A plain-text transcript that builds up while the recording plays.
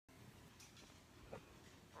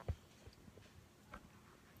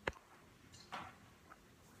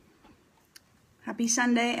Happy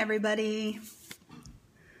Sunday, everybody.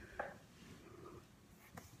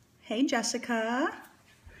 Hey, Jessica.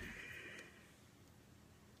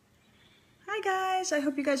 Hi, guys. I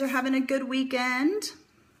hope you guys are having a good weekend.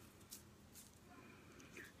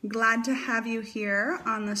 Glad to have you here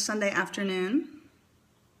on this Sunday afternoon.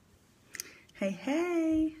 Hey,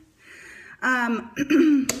 hey.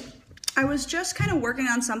 I was just kind of working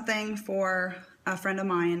on something for a friend of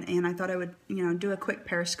mine, and I thought I would, do a quick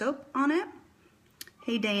Periscope on it.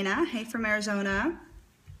 Hey, Dana. Hey, from Arizona.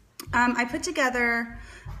 I put together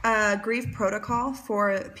a grief protocol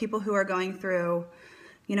for people who are going through,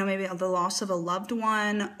 maybe the loss of a loved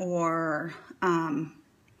one or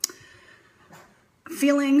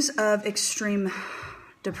feelings of extreme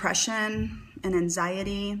depression and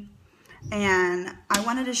anxiety. And I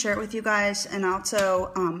wanted to share it with you guys. And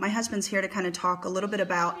also, my husband's here to kind of talk a little bit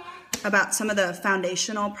about some of the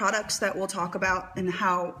foundational products that we'll talk about and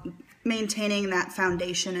how maintaining that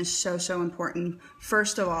foundation is so important,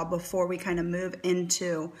 first of all, before we kind of move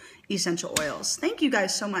into essential oils. Thank you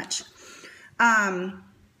guys so much.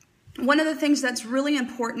 One of the things that's really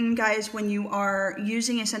important, guys, when you are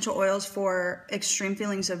using essential oils for extreme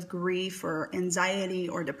feelings of grief or anxiety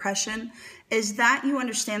or depression, is that you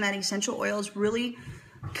understand that essential oils really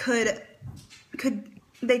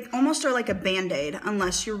they almost are like a Band-Aid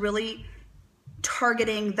unless you're really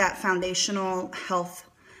targeting that foundational health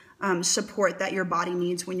support that your body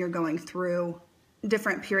needs when you're going through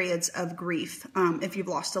different periods of grief if you've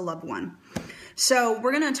lost a loved one. So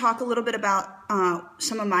we're going to talk a little bit about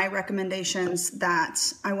some of my recommendations that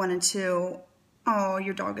I wanted to, oh,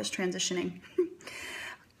 your dog is transitioning.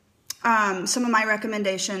 Some of my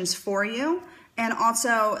recommendations for you, and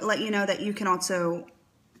also let you know that you can also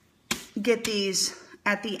get these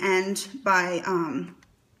at the end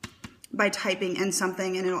by typing in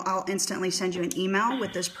something, and I'll instantly send you an email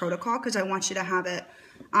with this protocol because I want you to have it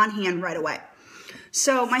on hand right away.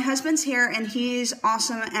 So my husband's here, and he's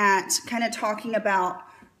awesome at kind of talking about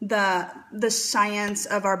the science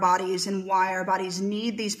of our bodies and why our bodies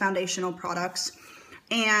need these foundational products.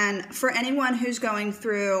 And for anyone who's going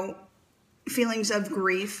through feelings of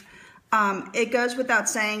grief, it goes without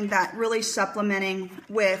saying that really supplementing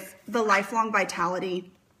with the Lifelong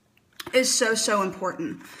Vitality is so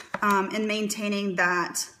important in maintaining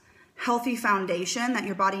that healthy foundation that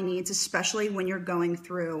your body needs, especially when you're going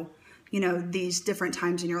through these different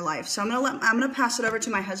times in your life. So I'm gonna pass it over to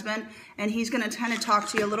my husband, and he's gonna kind of talk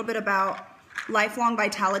to you a little bit about Lifelong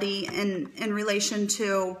Vitality in relation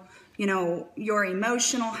to your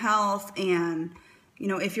emotional health, and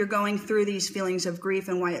if you're going through these feelings of grief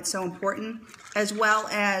and why it's so important, as well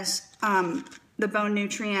as the bone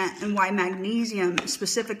nutrient and why magnesium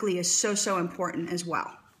specifically is so important as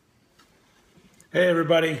well. Hey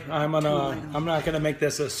everybody, I'm not gonna make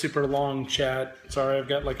this a super long chat. Sorry, I've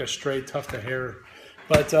got like a stray tuft of hair.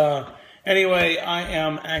 But anyway, I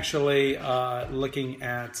am actually looking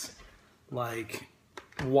at like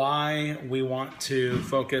why we want to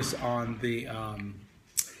focus on the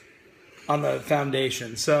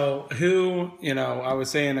foundation. So who, I would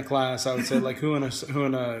say in a class, I would say like who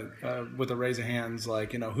with a raise of hands,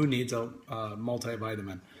 like, who needs a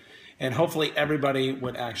multivitamin? And hopefully everybody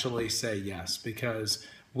would actually say yes, because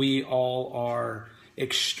we all are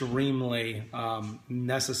extremely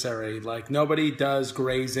necessary. Like nobody does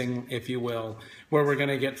grazing, if you will, where we're going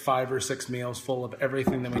to get 5 or 6 meals full of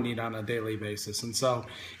everything that we need on a daily basis. And so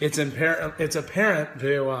it's apparent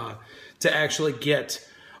to actually get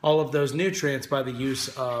all of those nutrients by the use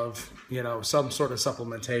of, some sort of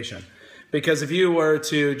supplementation. Because if you were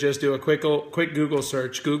to just do a quick Google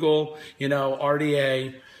search, Google,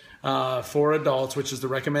 RDA, for adults, which is the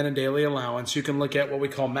recommended daily allowance, you can look at what we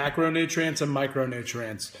call macronutrients and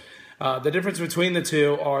micronutrients. The difference between the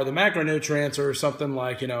two are the macronutrients are something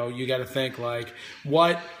like, you got to think like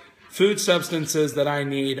what food substances that I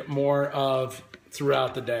need more of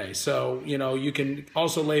throughout the day. So, you can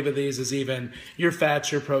also label these as even your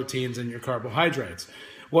fats, your proteins, and your carbohydrates.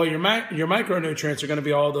 Well, your micronutrients are going to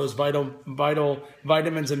be all those vital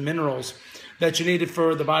vitamins and minerals that you needed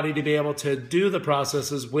for the body to be able to do the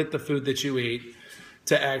processes with the food that you eat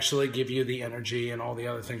to actually give you the energy and all the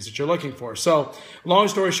other things that you're looking for. So long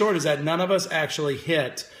story short is that none of us actually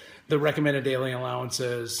hit the recommended daily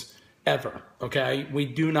allowances ever, okay? We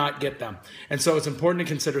do not get them. And so it's important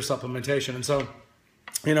to consider supplementation. And so,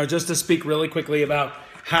 just to speak really quickly about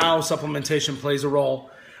how supplementation plays a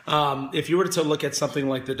role, if you were to look at something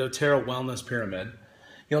like the doTERRA Wellness Pyramid,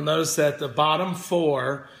 you'll notice that the bottom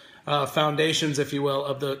 4 foundations, if you will,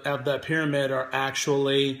 of that pyramid are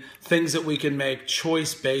actually things that we can make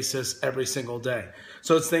choice basis every single day.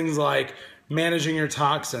 So it's things like managing your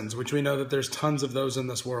toxins, which we know that there's tons of those in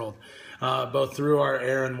this world, both through our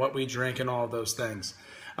air and what we drink and all of those things.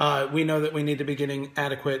 We know that we need to be getting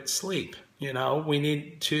adequate sleep. You know, we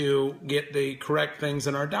need to get the correct things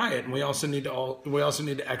in our diet, and we also need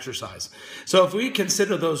to exercise. So if we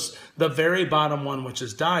consider those, the very bottom one, which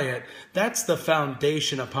is diet, that's the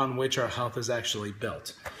foundation upon which our health is actually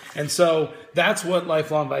built. And so that's what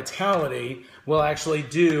Lifelong Vitality will actually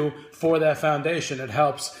do for that foundation. It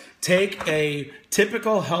helps take a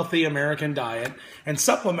typical healthy American diet and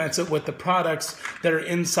supplements it with the products that are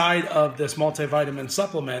inside of this multivitamin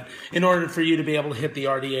supplement in order for you to be able to hit the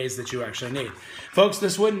RDAs that you actually need. Folks,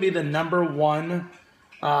 this wouldn't be the #1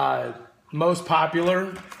 most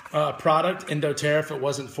popular product in doTERRA if it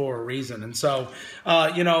wasn't for a reason. And so,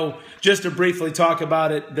 you know, just to briefly talk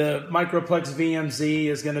about it, the Microplex VMZ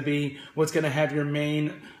is going to be what's going to have your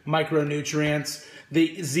main micronutrients.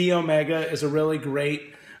 The Z Omega is a really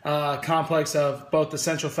great complex of both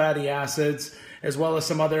essential fatty acids as well as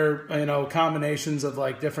some other, you know, combinations of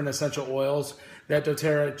like different essential oils that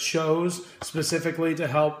doTERRA chose specifically to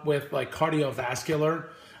help with like cardiovascular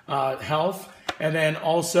health. And then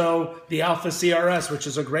also the Alpha CRS, which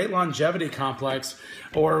is a great longevity complex,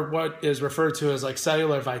 or what is referred to as like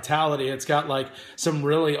cellular vitality. It's got like some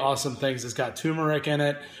really awesome things. It's got turmeric in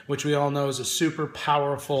it, which we all know is a super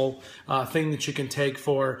powerful thing that you can take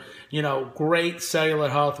for, you know, great cellular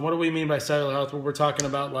health. What do we mean by cellular health? Well, we're talking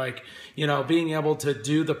about like, you know, being able to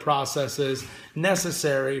do the processes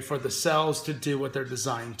necessary for the cells to do what they're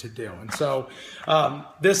designed to do. And so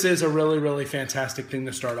this is a really, really fantastic thing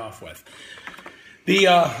to start off with. The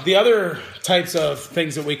other types of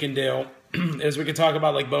things that we can do is we can talk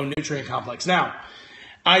about like bone nutrient complex. Now,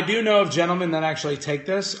 I do know of gentlemen that actually take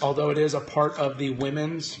this, although it is a part of the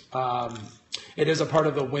women's, line,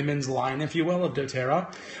 if you will, of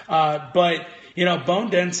doTERRA. But you know, bone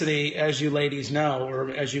density, as you ladies know,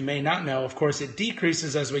 or as you may not know, of course, it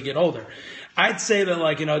decreases as we get older. I'd say that,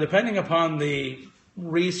 like, you know, depending upon the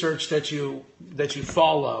research that you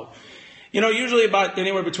follow, you know, usually about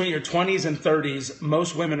anywhere between your 20s and 30s,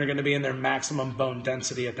 most women are going to be in their maximum bone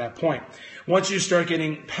density at that point. Once you start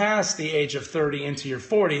getting past the age of 30 into your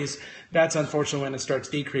 40s, that's unfortunately when it starts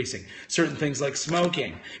decreasing. Certain things like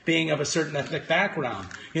smoking, being of a certain ethnic background,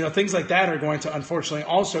 you know, things like that are going to unfortunately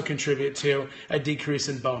also contribute to a decrease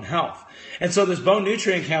in bone health. And so this bone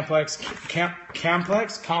nutrient complex can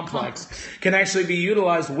actually be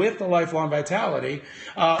utilized with the Lifelong Vitality.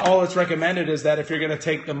 All it's recommended is that if you're going to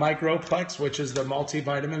take the Microplex, which is the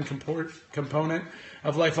multivitamin component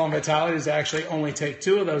of Lifelong Vitality, is to actually only take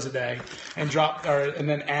 2 of those a day and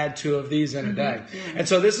then add 2 of these in a day. And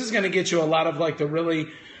so this is going to get you a lot of like the really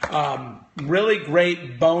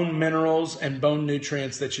great bone minerals and bone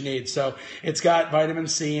nutrients that you need. So it's got vitamin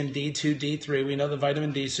C and D2, D3. We know the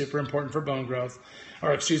vitamin D is super important for bone growth,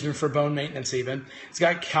 or excuse me, for bone maintenance even. It's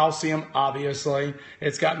got calcium, obviously.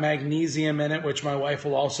 It's got magnesium in it, which my wife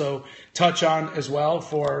will also touch on as well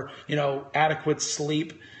for, you know, adequate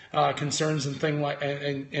sleep concerns and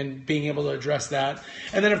and being able to address that.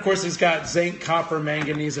 And then, of course, it's got zinc, copper,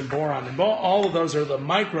 manganese, and boron. And all of those are the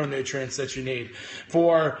micronutrients that you need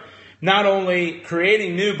for not only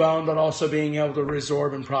creating new bone, but also being able to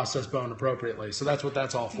resorb and process bone appropriately. So that's what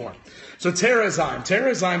that's all for. So Terrazyme.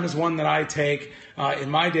 Terrazyme is one that I take in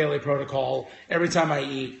my daily protocol every time I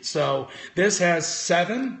eat. So this has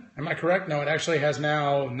 7. Am I correct? No, it actually has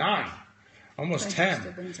now 9. Almost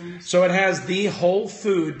 10. So it has the whole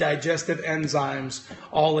food digestive enzymes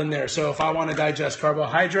all in there. So if I want to digest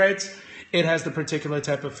carbohydrates, it has the particular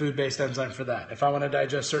type of food-based enzyme for that. If I want to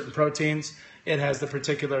digest certain proteins, it has the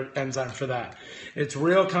particular enzyme for that. It's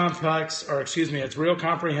real complex, or excuse me, it's real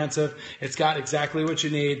comprehensive. It's got exactly what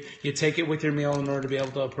you need. You take it with your meal in order to be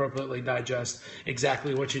able to appropriately digest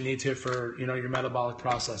exactly what you need to for, you know, your metabolic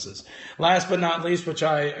processes. Last but not least, which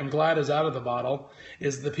I am glad is out of the bottle,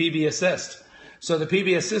 is the PB Assist. So the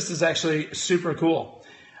PB Assist is actually super cool.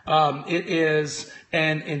 It is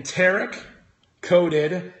an enteric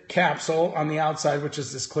coated capsule on the outside, which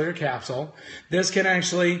is this clear capsule. This can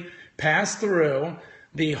actually pass through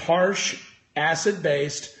the harsh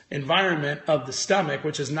acid-based environment of the stomach,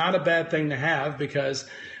 which is not a bad thing to have, because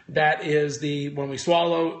that is when we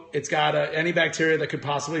swallow, it's got any bacteria that could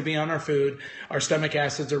possibly be on our food. Our stomach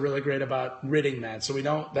acids are really great about ridding that. So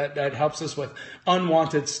that helps us with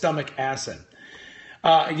unwanted stomach acid.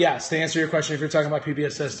 Yes, to answer your question, if you're talking about PB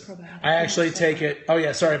Assist, I actually take it. Oh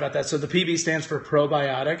yeah, sorry about that. So the PB stands for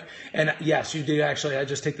probiotic, and yes, you do actually. I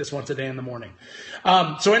just take this once a day in the morning.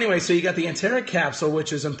 So anyway, so you got the enteric capsule,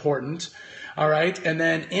 which is important. All right. And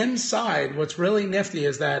then inside, what's really nifty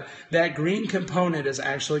is that that green component is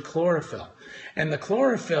actually chlorophyll. And the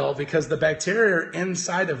chlorophyll, because the bacteria are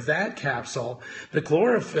inside of that capsule, the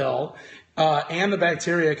chlorophyll and the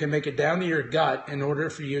bacteria can make it down to your gut in order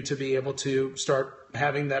for you to be able to start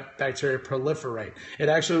having that bacteria proliferate. It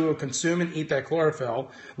actually will consume and eat that chlorophyll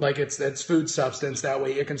like it's food substance. That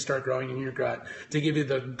way it can start growing in your gut to give you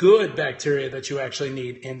the good bacteria that you actually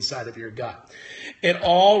need inside of your gut. It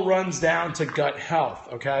all runs down to gut health,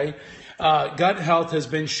 okay? Gut health has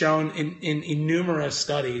been shown in numerous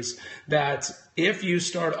studies that if you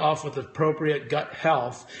start off with appropriate gut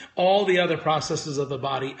health, all the other processes of the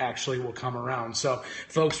body actually will come around. So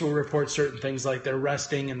folks will report certain things like they're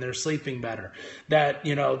resting and they're sleeping better, that,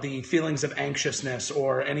 you know, the feelings of anxiousness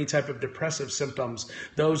or any type of depressive symptoms,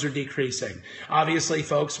 those are decreasing. Obviously,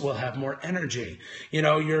 folks will have more energy. You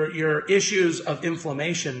know, your issues of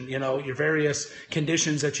inflammation, you know, your various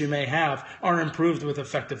conditions that you may have are improved with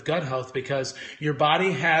effective gut health because your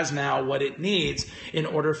body has now what it needs in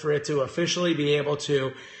order for it to officially be able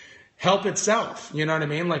to help itself. You know what I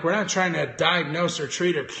mean? Like, we're not trying to diagnose or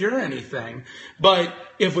treat or cure anything, but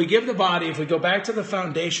if we give the body, if we go back to the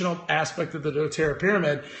foundational aspect of the doTERRA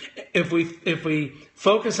pyramid, if we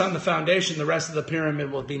focus on the foundation, the rest of the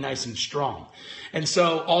pyramid will be nice and strong. And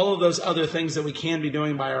so all of those other things that we can be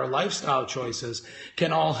doing by our lifestyle choices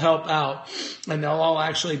can all help out, and they'll all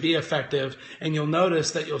actually be effective. And you'll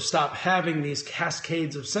notice that you'll stop having these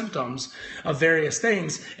cascades of symptoms of various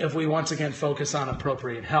things if we once again focus on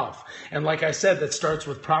appropriate health. And like I said, that starts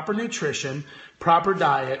with proper nutrition, proper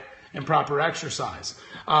diet, and proper exercise.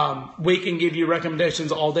 We can give you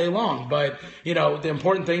recommendations all day long, but you know, the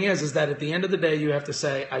important thing is that at the end of the day, you have to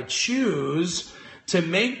say, I choose to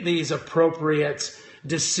make these appropriate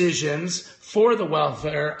decisions for the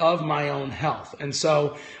welfare of my own health. And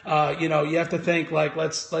so, you know, you have to think like,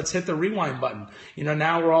 let's hit the rewind button. You know,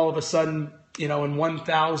 now we're all of a sudden, you know, in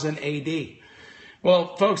 1000 AD.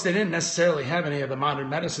 Well, folks, they didn't necessarily have any of the modern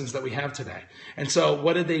medicines that we have today. And so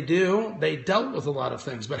what did they do? They dealt with a lot of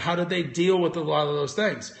things. But how did they deal with a lot of those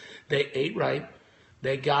things? They ate right.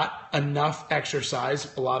 They got enough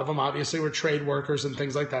exercise. A lot of them obviously were trade workers and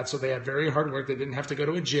things like that. So they had very hard work. They didn't have to go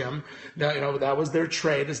to a gym. That, you know, that was their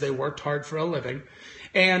trade, as they worked hard for a living.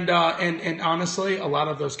 And honestly, a lot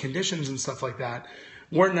of those conditions and stuff like that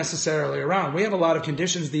weren't necessarily around. We have a lot of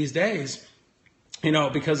conditions these days, you know,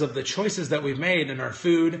 because of the choices that we've made in our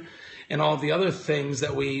food and all the other things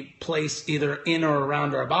that we place either in or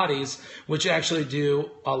around our bodies, which actually do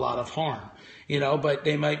a lot of harm. You know, but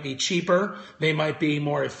they might be cheaper. They might be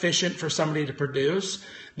more efficient for somebody to produce.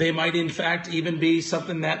 They might, in fact, even be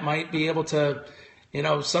something that might be able to, you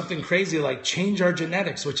know, something crazy like change our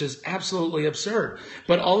genetics, which is absolutely absurd.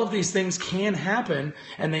 But all of these things can happen,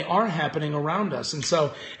 and they are happening around us. And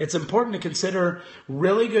so it's important to consider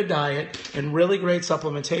really good diet and really great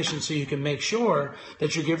supplementation so you can make sure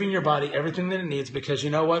that you're giving your body everything that it needs, because you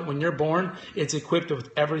know what? When you're born, it's equipped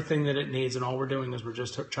with everything that it needs, and all we're doing is we're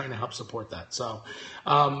just trying to help support that. So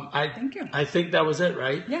Thank you. I think that was it,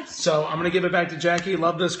 right? Yes. So I'm going to give it back to Jackie.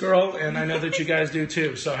 Love this girl, and I know that you guys do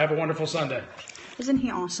too. So have a wonderful Sunday. Isn't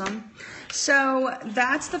he awesome? So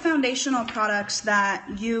that's the foundational products that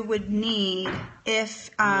you would need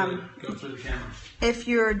if Go through the camera. if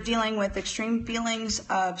you're dealing with extreme feelings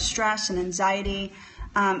of stress and anxiety,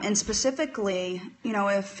 and specifically, you know,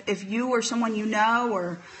 if you or someone you know,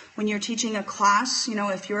 or when you're teaching a class, you know,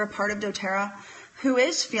 if you're a part of doTERRA who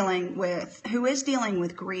is dealing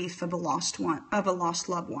with grief of a lost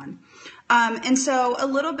loved one. And so a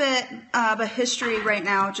little bit of a history right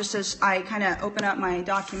now, just as I kind of open up my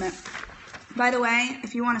document. By the way,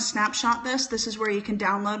 if you want to snapshot this is where you can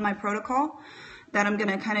download my protocol that I'm going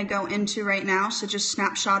to kind of go into right now. So just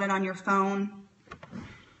snapshot it on your phone.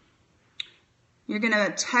 You're going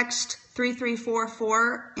to text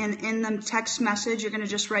 3344, and in the text message, you're going to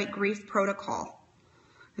just write grief protocol.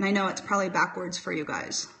 And I know it's probably backwards for you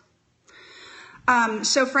guys.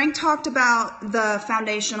 So Frank talked about the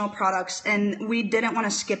foundational products, and we didn't want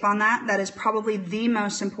to skip on that. That is probably the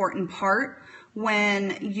most important part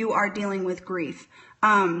when you are dealing with grief.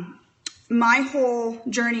 My whole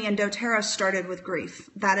journey in doTERRA started with grief.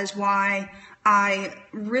 That is why I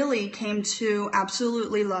really came to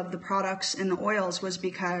absolutely love the products and the oils, was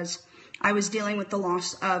because I was dealing with the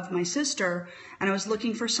loss of my sister, and I was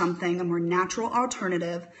looking for something, a more natural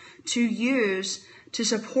alternative to use to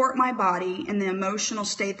support my body in the emotional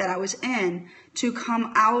state that I was in to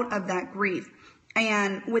come out of that grief.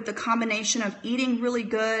 And with the combination of eating really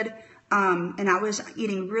good, and I was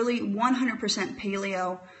eating really 100%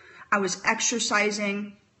 paleo, I was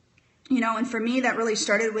exercising, And for me, that really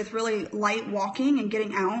started with really light walking and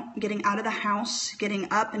getting out of the house,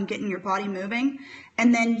 getting up and getting your body moving,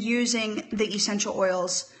 and then using the essential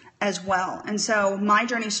oils as well. And so my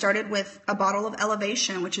journey started with a bottle of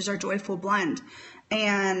Elevation, which is our Joyful Blend.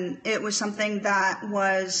 And it was something that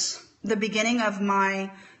was the beginning of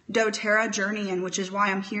my doTERRA journey, and which is why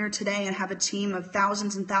I'm here today and have a team of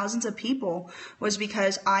thousands and thousands of people, was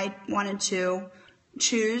because I wanted to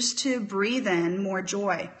choose to breathe in more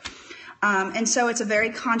joy. And so it's a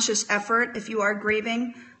very conscious effort. If you are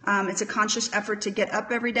grieving, it's a conscious effort to get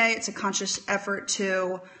up every day. It's a conscious effort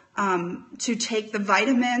to take the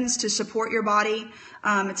vitamins to support your body.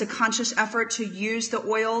 It's a conscious effort to use the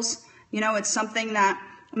oils. It's something that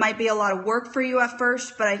might be a lot of work for you at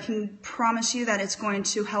first, but I can promise you that it's going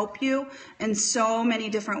to help you in so many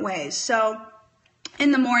different ways. So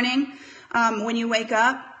in the morning, when you wake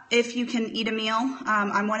up, if you can eat a meal,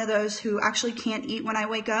 I'm one of those who actually can't eat when I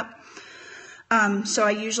wake up. So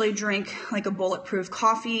I usually drink like a bulletproof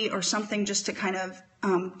coffee or something just to kind of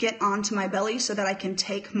get onto my belly so that I can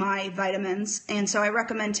take my vitamins. And so I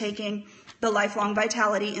recommend taking the Lifelong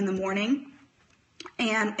Vitality in the morning.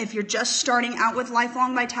 And if you're just starting out with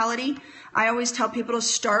Lifelong Vitality, I always tell people to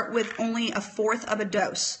start with only 1/4 of a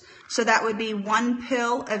dose. So that would be 1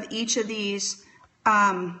 pill of each of these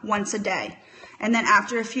once a day. And then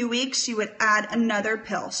after a few weeks, you would add another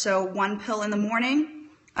pill. So 1 pill in the morning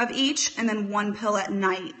of each, and then 1 pill at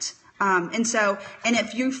night. And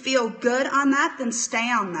if you feel good on that, then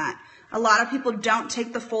stay on that. A lot of people don't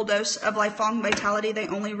take the full dose of Lifelong Vitality. They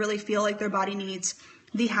only really feel like their body needs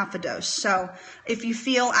the half a dose. So if you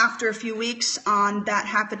feel after a few weeks on that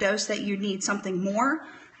half a dose that you need something more,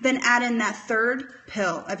 then add in that 3rd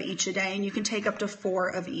pill of each a day, and you can take up to 4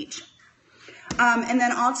 of each. And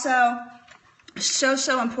then also,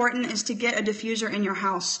 so important is to get a diffuser in your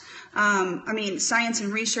house. Science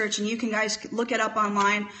and research, and you can guys look it up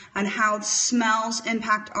online on how smells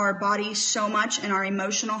impact our body so much and our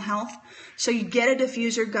emotional health. So you get a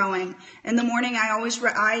diffuser going. In the morning,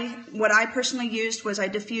 what I personally used was I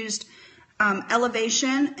diffused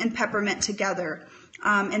Elevation and peppermint together.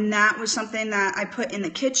 And that was something that I put in the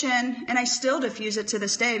kitchen, and I still diffuse it to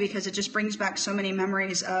this day because it just brings back so many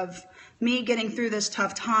memories of me getting through this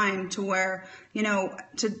tough time to where,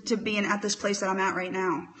 to being at this place that I'm at right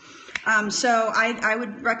now. So I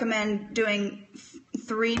would recommend doing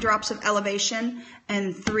 3 drops of Elevation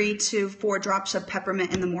and 3 to 4 drops of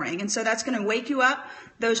peppermint in the morning. And so that's going to wake you up.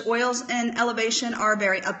 Those oils in Elevation are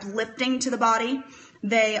very uplifting to the body.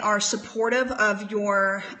 They are supportive of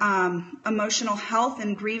your emotional health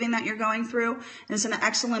and grieving that you're going through. And it's an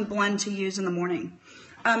excellent blend to use in the morning.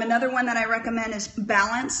 Another one that I recommend is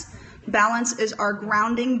Balance. Balance is our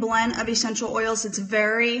grounding blend of essential oils. It's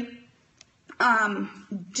very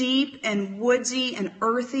deep and woodsy and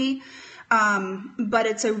earthy, but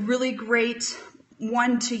it's a really great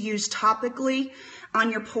one to use topically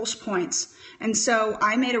on your pulse points. And so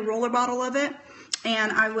I made a roller bottle of it,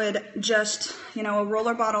 and I would just, a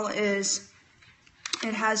roller bottle it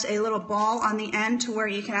has a little ball on the end to where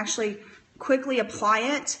you can actually quickly apply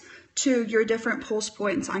it to your different pulse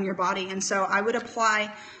points on your body. And so I would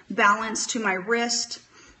apply Balance to my wrist,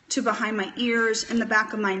 to behind my ears, and the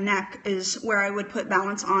back of my neck is where I would put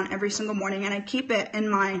Balance on every single morning. And I keep it in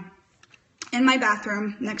my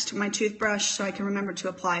bathroom next to my toothbrush so I can remember to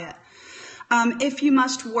apply it. If you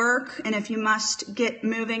must work and if you must get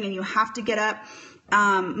moving and you have to get up,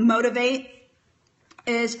 Motivate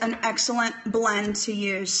is an excellent blend to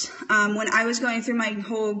use. When I was going through my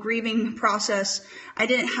whole grieving process, I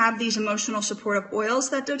didn't have these emotional supportive oils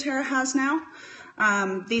that doTERRA has now.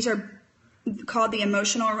 These are called the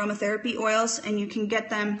emotional aromatherapy oils, and you can get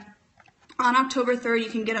them on October 3rd. You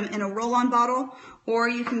can get them in a roll-on bottle, or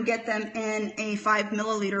you can get them in a 5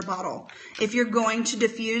 milliliter bottle. If you're going to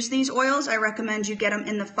diffuse these oils, I recommend you get them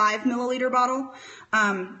in the 5 milliliter bottle,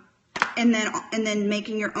 and then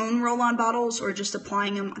making your own roll-on bottles or just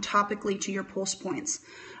applying them topically to your pulse points.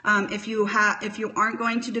 If you aren't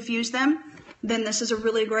going to diffuse them, then this is a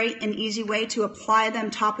really great and easy way to apply them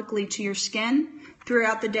topically to your skin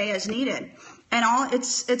throughout the day as needed. And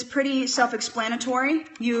it's pretty self-explanatory.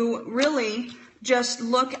 You really just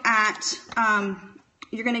look at,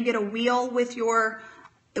 you're going to get a wheel with your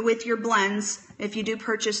blends if you do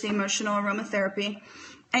purchase the emotional aromatherapy,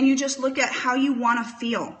 and you just look at how you want to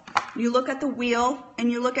feel. You look at the wheel and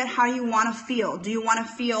you look at how you want to feel. Do you want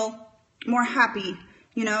to feel more happy?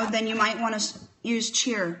 Then you might want to use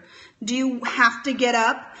cheer. Do you have to get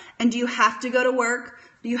up, and do you have to go to work?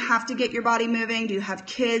 Do you have to get your body moving? Do you have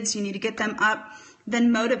kids? You need to get them up?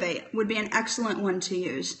 Then Motivate would be an excellent one to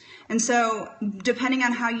use. And so depending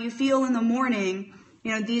on how you feel in the morning,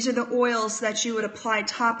 You know, these are the oils that you would apply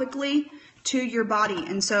topically to your body.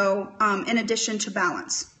 And so, in addition to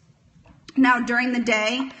balance. Now, during the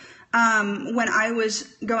day, when I was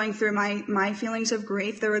going through my feelings of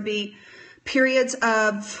grief, there would be periods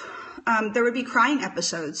of, there would be crying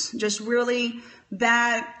episodes, just really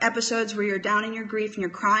bad episodes where you're down in your grief and you're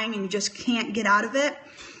crying and you just can't get out of it.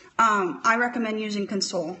 I recommend using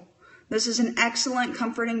Console. This is an excellent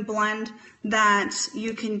comforting blend that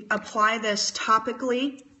you can apply this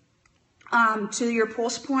topically to your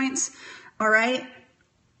pulse points. All right.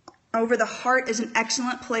 Over the heart is an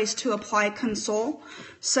excellent place to apply Console.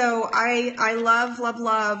 So I love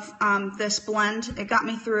this blend. It got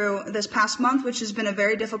me through this past month, which has been a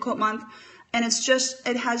very difficult month. And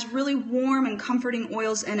it has really warm and comforting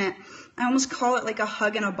oils in it. I almost call it like a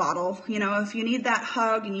hug in a bottle. You know, if you need that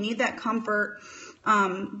hug and you need that comfort,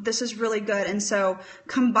 this is really good. And so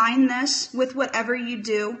combine this with whatever you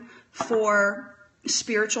do for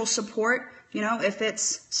spiritual support. You know, if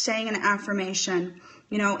it's saying an affirmation,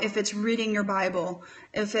 you know, if it's reading your Bible,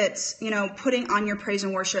 if it's, you know, putting on your praise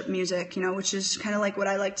and worship music, you know, which is kind of like what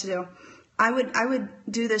I like to do. I would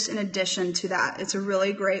do this in addition to that. It's a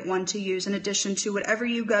really great one to use in addition to whatever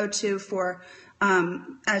you go to for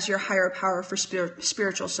as your higher power for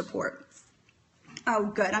spiritual support. Oh,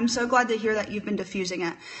 good. I'm so glad to hear that you've been diffusing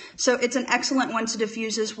it. So it's an excellent one to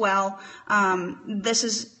diffuse as well.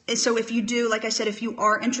 So if you do, like I said, if you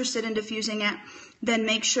are interested in diffusing it, then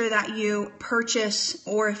make sure that you purchase,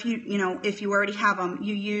 or if you already have them,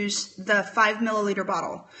 you use the 5 milliliter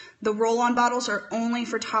bottle. The roll-on bottles are only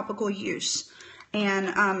for topical use.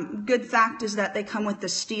 And good fact is that they come with the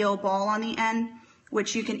steel ball on the end,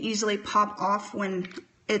 which you can easily pop off when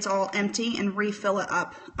it's all empty and refill it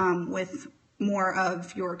up with more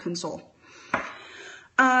of your Console.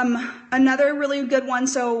 Another really good one,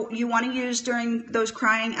 so you want to use during those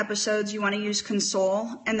crying episodes, you want to use Console,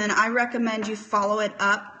 and then I recommend you follow it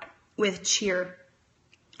up with Cheer.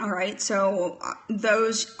 All right, so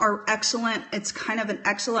those are excellent. It's kind of an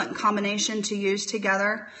excellent combination to use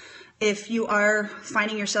together if you are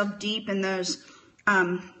finding yourself deep in those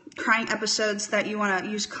crying episodes that you want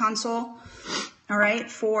to use Console. All right,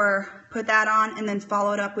 put that on and then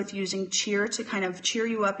follow it up with using Cheer to kind of cheer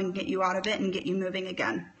you up and get you out of it and get you moving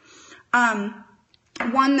again.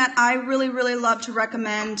 One that I really, really love to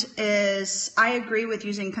recommend is, I agree with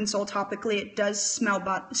using Console topically. It does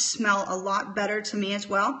smell a lot better to me as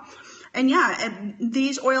well. And yeah,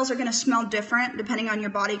 these oils are going to smell different depending on your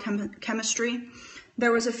body chemistry.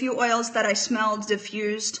 There was a few oils that I smelled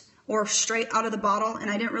diffused or straight out of the bottle, and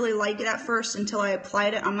I didn't really like it at first until I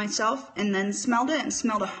applied it on myself and then smelled it and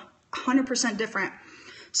smelled 100% different.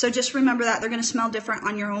 So just remember that they're going to smell different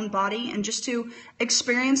on your own body, and just to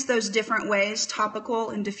experience those different ways,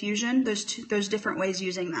 topical and diffusion, those different ways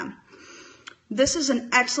using them. This is an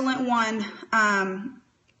excellent one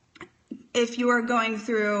if you are going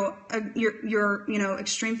through your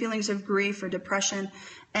extreme feelings of grief or depression,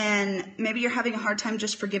 and maybe you're having a hard time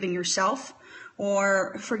just forgiving yourself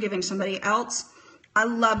or forgiving somebody else. I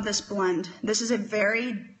love this blend. This is a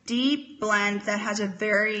very deep blend that has a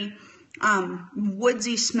very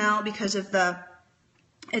woodsy smell because of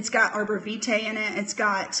it's got arbor vitae in it. It's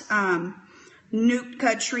got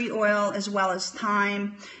Nootka tree oil as well as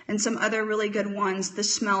thyme and some other really good ones.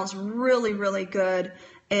 This smells really, really good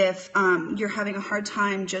if you're having a hard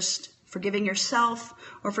time just forgiving yourself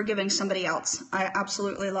or forgiving somebody else. I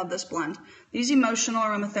absolutely love this blend. These emotional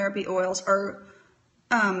aromatherapy oils are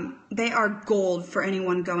they are gold for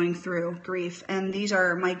anyone going through grief, and these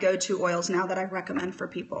are my go-to oils now that I recommend for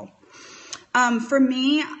people. For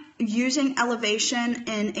me, using Elevation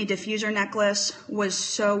in a diffuser necklace was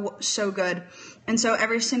so good. And so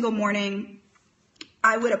every single morning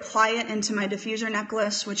I would apply it into my diffuser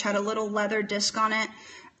necklace, which had a little leather disc on it,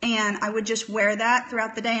 and I would just wear that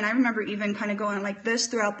throughout the day. And I remember even kind of going like this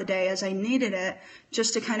throughout the day as I needed it,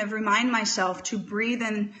 just to kind of remind myself to breathe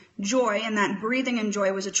in joy, and that breathing in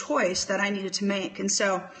joy was a choice that I needed to make. And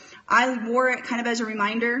so I wore it kind of as a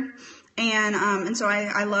reminder. And so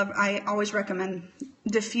I always recommend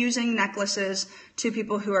diffusing necklaces to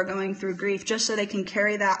people who are going through grief, just so they can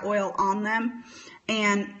carry that oil on them.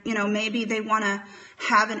 And, maybe they want to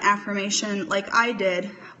have an affirmation like I did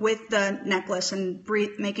with the necklace and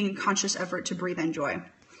making a conscious effort to breathe in joy.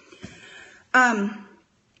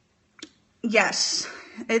 Yes,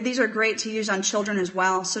 these are great to use on children as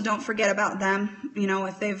well. So don't forget about them.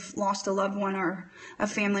 If they've lost a loved one or a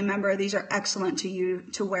family member, these are excellent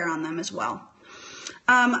to wear on them as well.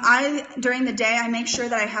 During the day, I make sure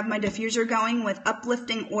that I have my diffuser going with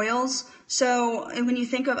uplifting oils. So when you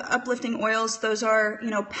think of uplifting oils, those are,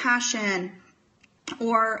 passion,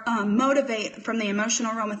 or Motivate from the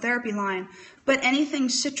emotional aromatherapy line, but anything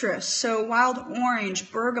citrus. So wild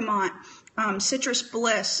orange, bergamot, citrus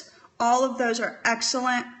bliss, all of those are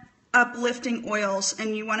excellent uplifting oils,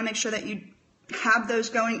 and you want to make sure that you have those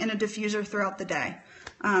going in a diffuser throughout the day.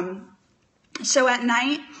 So at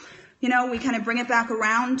night, we kind of bring it back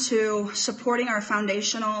around to supporting our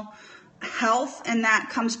foundational health, and that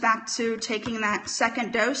comes back to taking that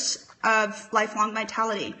second dose of Lifelong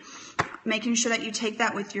Vitality, making sure that you take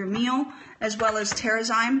that with your meal, as well as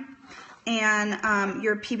Terrazyme and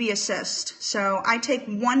your PB Assist. So I take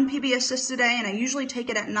one PB Assist a day, and I usually take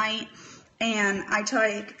it at night, and I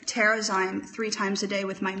take Terrazyme 3 times a day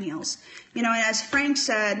with my meals. And as Frank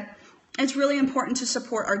said, it's really important to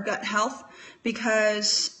support our gut health,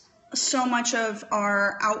 because so much of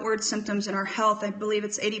our outward symptoms in our health, I believe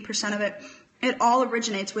it's 80% of it all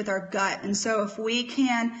originates with our gut. And so if we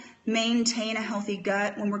can maintain a healthy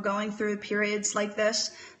gut when we're going through periods like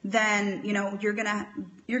this, then you're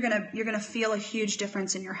gonna feel a huge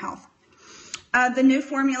difference in your health. The new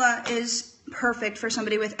formula is perfect for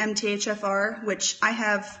somebody with MTHFR, which I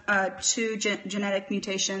have 2 genetic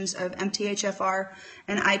mutations of MTHFR,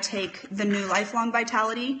 and I take the new Lifelong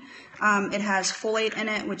Vitality. It has folate in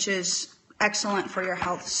it, which is excellent for your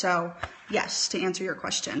health. So yes, to answer your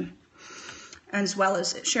question, as well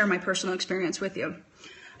as share my personal experience with you.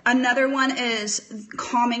 Another one is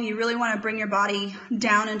calming. You really want to bring your body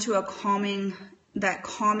down into a calming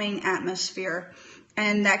atmosphere.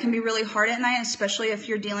 And that can be really hard at night, especially if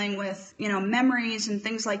you're dealing with, memories and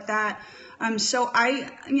things like that. So I,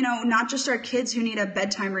 not just our kids who need a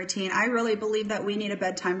bedtime routine. I really believe that we need a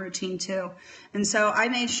bedtime routine too. And so I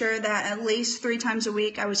made sure that at least 3 times a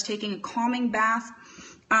week I was taking a calming bath.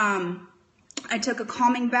 I took a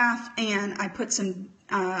calming bath, and I put some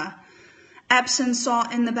Epsom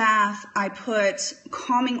salt in the bath. I put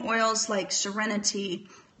calming oils like Serenity,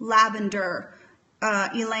 lavender,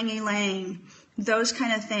 ylang ylang, those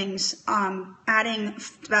kind of things, adding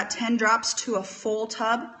about 10 drops to a full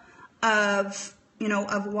tub of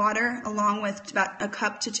water, along with about 1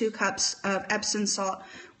 cup to 2 cups of Epsom salt,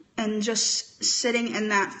 and just sitting in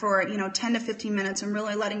that for 10 to 15 minutes and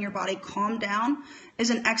really letting your body calm down is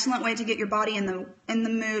an excellent way to get your body in the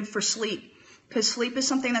mood for sleep, because sleep is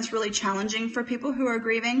something that's really challenging for people who are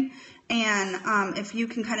grieving. And if you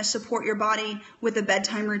can kind of support your body with a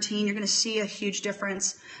bedtime routine, you're going to see a huge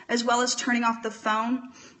difference, as well as turning off the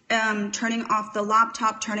phone, turning off the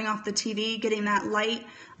laptop, turning off the TV, getting that light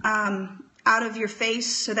out of your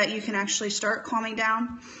face so that you can actually start calming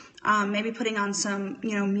down. Maybe putting on some,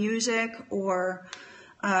 music, or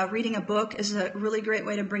reading a book is a really great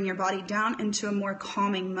way to bring your body down into a more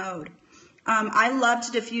calming mode. I love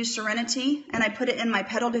to diffuse Serenity, and I put it in my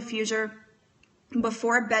pedal diffuser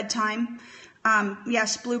before bedtime.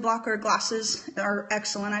 Yes, blue blocker glasses are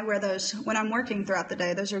excellent. I wear those when I'm working throughout the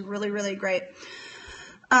day. Those are really, really great.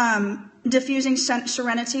 Diffusing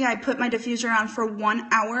Serenity, I put my diffuser on for 1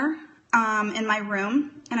 hour in my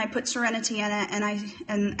room, and I put Serenity in it,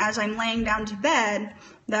 and as I'm laying down to bed,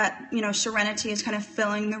 that Serenity is kind of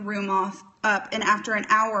filling the room up, and after an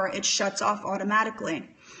hour it shuts off automatically.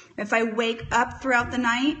 If I wake up throughout the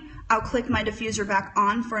night, I'll click my diffuser back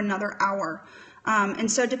on for another hour.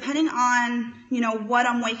 And so depending on, what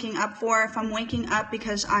I'm waking up for, if I'm waking up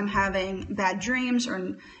because I'm having bad dreams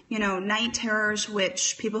or, night terrors,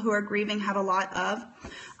 which people who are grieving have a lot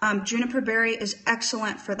of, juniper berry is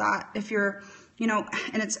excellent for that. If you're,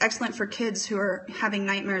 and it's excellent for kids who are having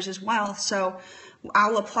nightmares as well. So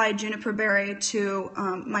I'll apply juniper berry to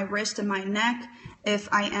my wrist and my neck if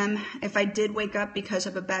I did wake up because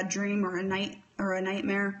of a bad dream or a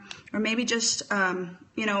nightmare, or maybe just,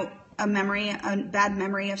 a bad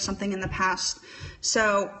memory of something in the past.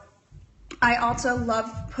 So I also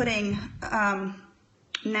love putting,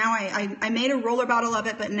 now I made a roller bottle of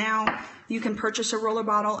it, but now you can purchase a roller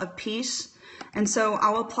bottle of Peace. And so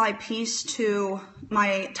I'll apply Peace to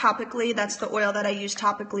my topically. That's the oil that I use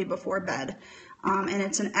topically before bed. And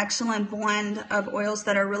it's an excellent blend of oils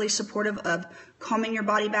that are really supportive of calming your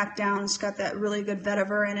body back down. It's got that really good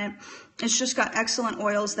vetiver in it. It's just got excellent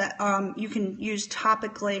oils that you can use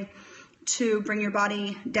topically to bring your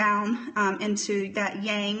body down into that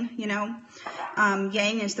yang,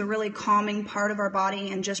 yang is the really calming part of our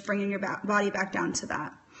body, and just bringing your body back down to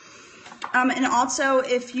that. And also,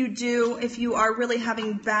 if you are really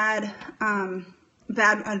having very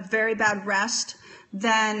bad rest,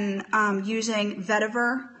 then using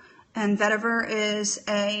vetiver. And vetiver is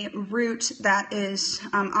a root that is,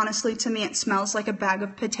 honestly, to me, it smells like a bag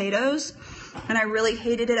of potatoes. And I really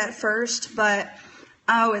hated it at first, but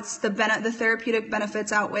it's the therapeutic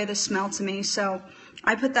benefits outweigh the smell to me. So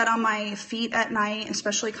I put that on my feet at night,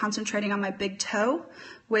 especially concentrating on my big toe,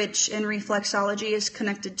 which in reflexology is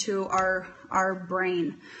connected to our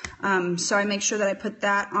brain. So I make sure that I put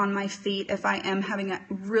that on my feet if I am having a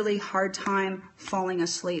really hard time falling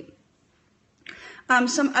asleep.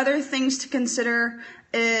 Some other things to consider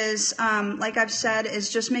is, like I've said, is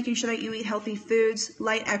just making sure that you eat healthy foods,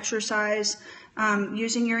 light exercise,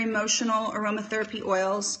 using your emotional aromatherapy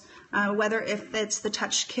oils, whether if it's the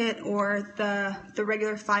Touch Kit or the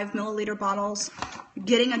regular 5 milliliter bottles.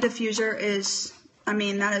 Getting a diffuser is, I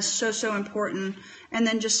mean, that is so important. And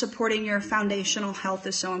then just supporting your foundational health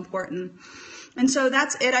is so important. And so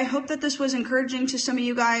that's it. I hope that this was encouraging to some of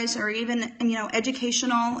you guys, or even,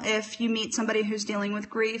 educational if you meet somebody who's dealing with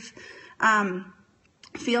grief.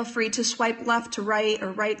 Feel free to swipe left to right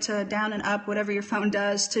or right to down and up, whatever your phone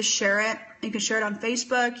does, to share it. You can share it on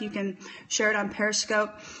Facebook. You can share it on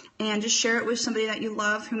Periscope. And just share it with somebody that you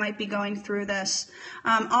love who might be going through this.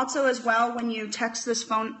 Also, as well, when you text this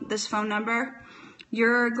phone number,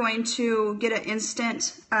 you're going to get an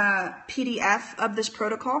instant PDF of this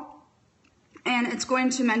protocol. And it's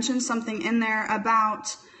going to mention something in there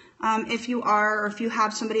about if you are, or if you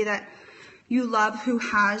have somebody that you love who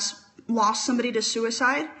has lost somebody to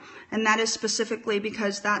suicide. And that is specifically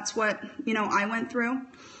because that's what, I went through.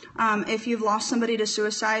 If you've lost somebody to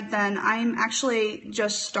suicide, then I'm actually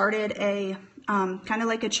just started a kind of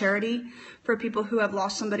like a charity for people who have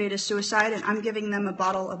lost somebody to suicide, and I'm giving them a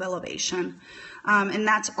bottle of Elevation. And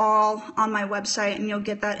that's all on my website, and you'll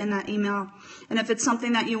get that in that email. And if it's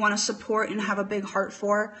something that you want to support and have a big heart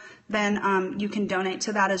for, then you can donate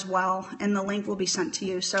to that as well, and the link will be sent to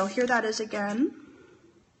you. So here that is again.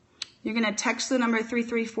 You're going to text the number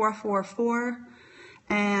 33444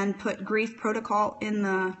 and put grief protocol in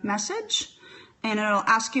the message, and it'll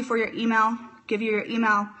ask you for your email, give you your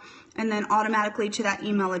email, and then automatically to that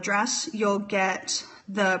email address, you'll get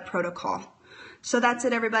the protocol. So that's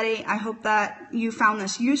it, everybody. I hope that you found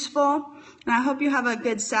this useful, and I hope you have a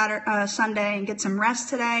good Sunday and get some rest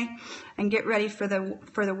today and get ready for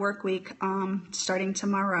the work week starting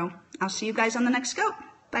tomorrow. I'll see you guys on the next scope.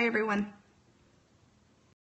 Bye, everyone.